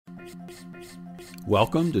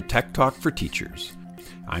Welcome to Tech Talk for Teachers.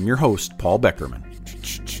 I'm your host, Paul Beckerman.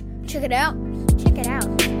 Check it out. Check it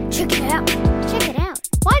out. Check it out. Check it out.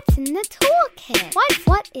 What's in the toolkit?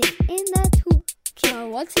 What is in the toolkit?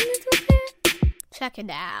 What's in the toolkit? Check it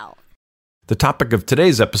out. The topic of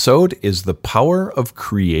today's episode is the power of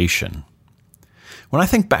creation. When I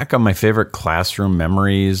think back on my favorite classroom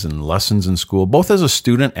memories and lessons in school, both as a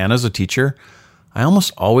student and as a teacher, I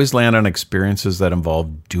almost always land on experiences that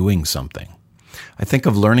involve doing something. I think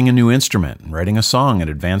of learning a new instrument and writing a song in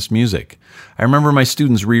advanced music. I remember my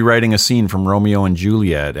students rewriting a scene from Romeo and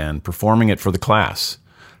Juliet and performing it for the class.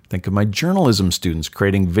 I think of my journalism students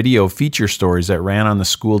creating video feature stories that ran on the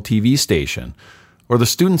school TV station, or the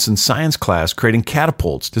students in science class creating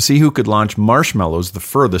catapults to see who could launch marshmallows the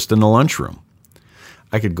furthest in the lunchroom.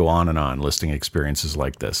 I could go on listing experiences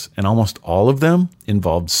like this, and almost all of them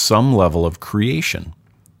involved some level of creation.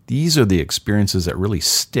 These are the experiences that really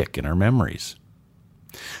stick in our memories.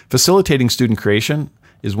 Facilitating student creation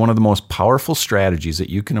is one of the most powerful strategies that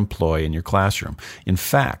you can employ in your classroom. In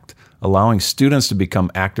fact, allowing students to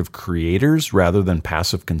become active creators rather than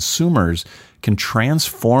passive consumers can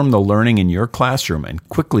transform the learning in your classroom and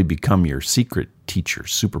quickly become your secret teacher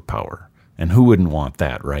superpower. And who wouldn't want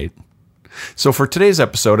that, right? So for today's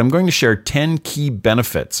episode, I'm going to share 10 key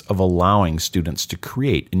benefits of allowing students to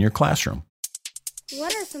create in your classroom.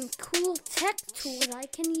 What are some cool tech tools I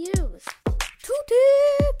can use? 2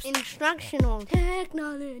 tips. Instructional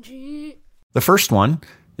technology. The first one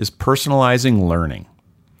is personalizing learning.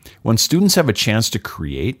 When students have a chance to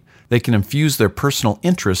create, they can infuse their personal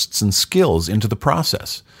interests and skills into the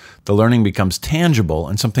process. The learning becomes tangible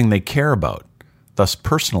and something they care about, thus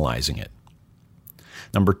personalizing it.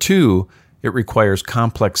 Number 2, it requires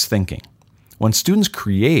complex thinking. When students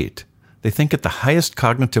create, they think at the highest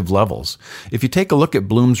cognitive levels. If you take a look at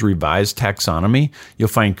Bloom's revised taxonomy, you'll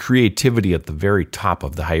find creativity at the very top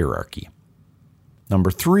of the hierarchy.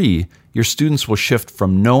 Number 3, your students will shift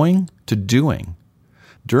from knowing to doing.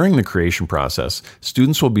 During the creation process,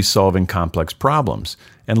 students will be solving complex problems,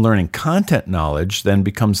 and learning content knowledge then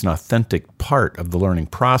becomes an authentic part of the learning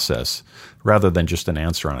process rather than just an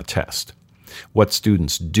answer on a test. What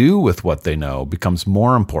students do with what they know becomes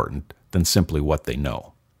more important than simply what they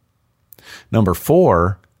know. Number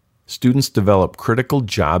 4, students develop critical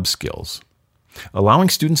job skills. Allowing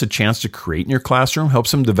students a chance to create in your classroom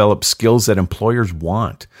helps them develop skills that employers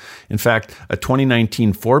want. In fact, a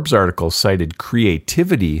 2019 Forbes article cited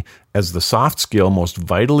creativity as the soft skill most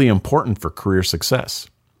vitally important for career success.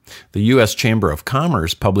 The U.S. Chamber of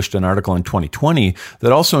Commerce published an article in 2020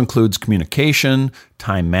 that also includes communication,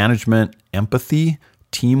 time management, empathy,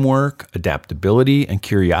 teamwork, adaptability, and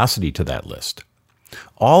curiosity to that list.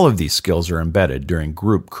 All of these skills are embedded during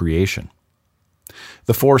group creation.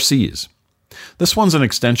 The 4 C's. This one's an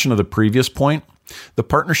extension of the previous point. The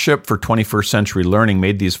Partnership for 21st Century Learning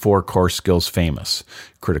made these 4 core skills famous: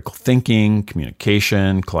 critical thinking,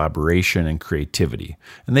 communication, collaboration, and creativity,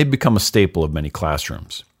 and they've become a staple of many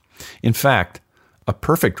classrooms. In fact, a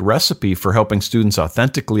perfect recipe for helping students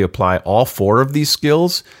authentically apply all 4 of these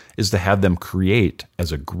skills is to have them create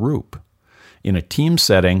as a group. In a team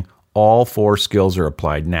setting, all 4 skills are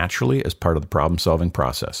applied naturally as part of the problem-solving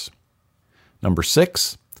process. Number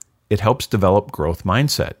 6, it helps develop growth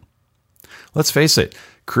mindset. Let's face it,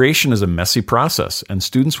 creation is a messy process, and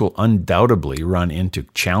students will undoubtedly run into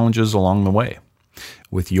challenges along the way.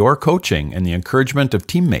 With your coaching and the encouragement of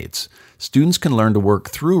teammates, students can learn to work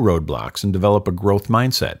through roadblocks and develop a growth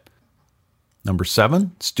mindset. Number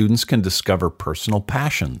 7, students can discover personal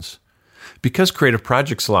passions. Because creative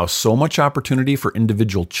projects allow so much opportunity for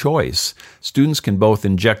individual choice, students can both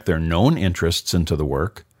inject their known interests into the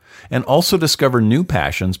work and also discover new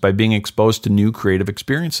passions by being exposed to new creative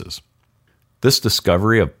experiences. This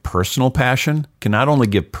discovery of personal passion can not only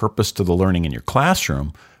give purpose to the learning in your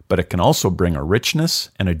classroom, but it can also bring a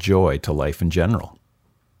richness and a joy to life in general.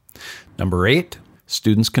 Number 8,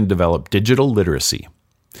 students can develop digital literacy.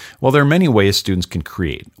 While there are many ways students can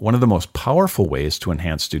create, one of the most powerful ways to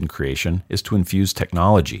enhance student creation is to infuse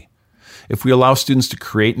technology. If we allow students to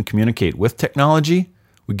create and communicate with technology,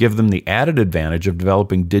 we give them the added advantage of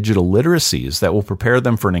developing digital literacies that will prepare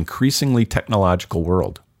them for an increasingly technological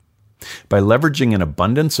world. By leveraging an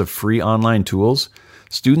abundance of free online tools,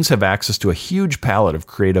 students have access to a huge palette of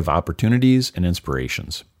creative opportunities and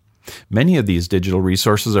inspirations. Many of these digital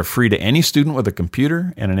resources are free to any student with a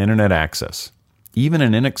computer and an internet access. Even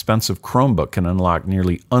an inexpensive Chromebook can unlock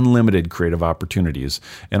nearly unlimited creative opportunities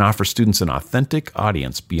and offer students an authentic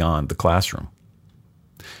audience beyond the classroom.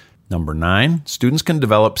 Number 9, students can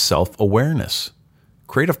develop self-awareness.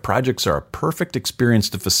 Creative projects are a perfect experience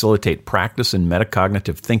to facilitate practice in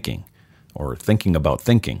metacognitive thinking, or thinking about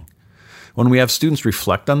thinking. When we have students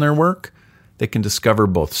reflect on their work, they can discover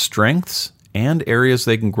both strengths and areas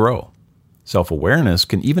they can grow. Self-awareness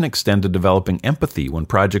can even extend to developing empathy when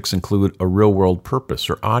projects include a real-world purpose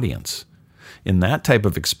or audience. In that type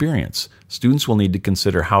of experience, students will need to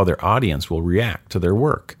consider how their audience will react to their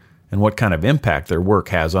work and what kind of impact their work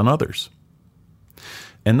has on others.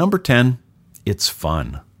 And number 10, it's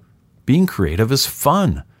fun. Being creative is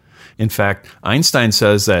fun. In fact, Einstein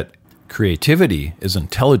says that creativity is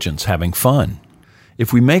intelligence having fun.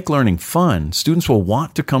 If we make learning fun, students will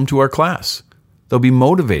want to come to our class. They'll be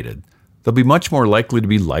motivated. They'll be much more likely to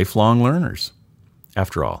be lifelong learners.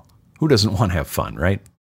 After all, who doesn't want to have fun, right?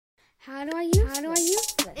 How do I use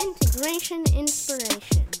this? Integration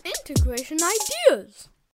inspiration. Integration ideas.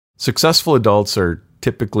 Successful adults are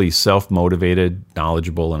typically self-motivated,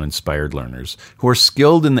 knowledgeable, and inspired learners who are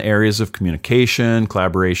skilled in the areas of communication,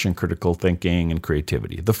 collaboration, critical thinking, and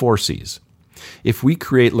creativity, the 4 C's. If we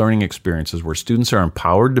create learning experiences where students are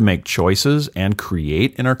empowered to make choices and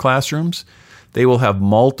create in our classrooms, they will have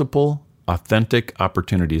multiple, authentic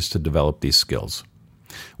opportunities to develop these skills.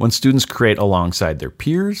 When students create alongside their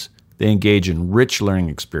peers, they engage in rich learning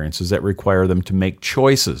experiences that require them to make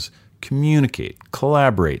choices, communicate,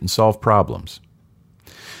 collaborate, and solve problems.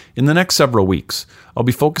 In the next several weeks, I'll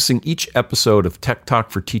be focusing each episode of Tech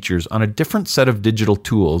Talk for Teachers on a different set of digital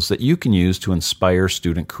tools that you can use to inspire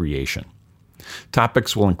student creation.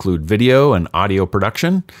 Topics will include video and audio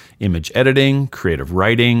production, image editing, creative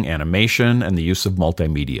writing, animation, and the use of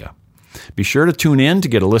multimedia. Be sure to tune in to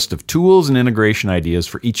get a list of tools and integration ideas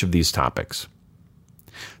for each of these topics.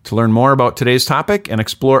 To learn more about today's topic and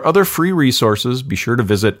explore other free resources, be sure to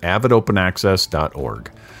visit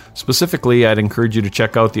avidopenaccess.org. Specifically, I'd encourage you to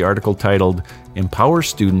check out the article titled Empower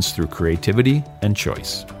Students Through Creativity and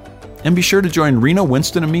Choice. And be sure to join Rena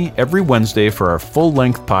Winston and me every Wednesday for our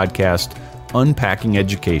full-length podcast, Unpacking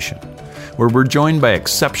Education, where we're joined by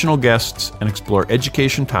exceptional guests and explore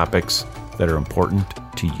education topics that are important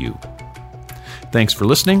to you. Thanks for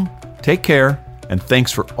listening, take care, and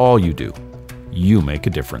thanks for all you do. You make a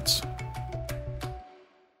difference.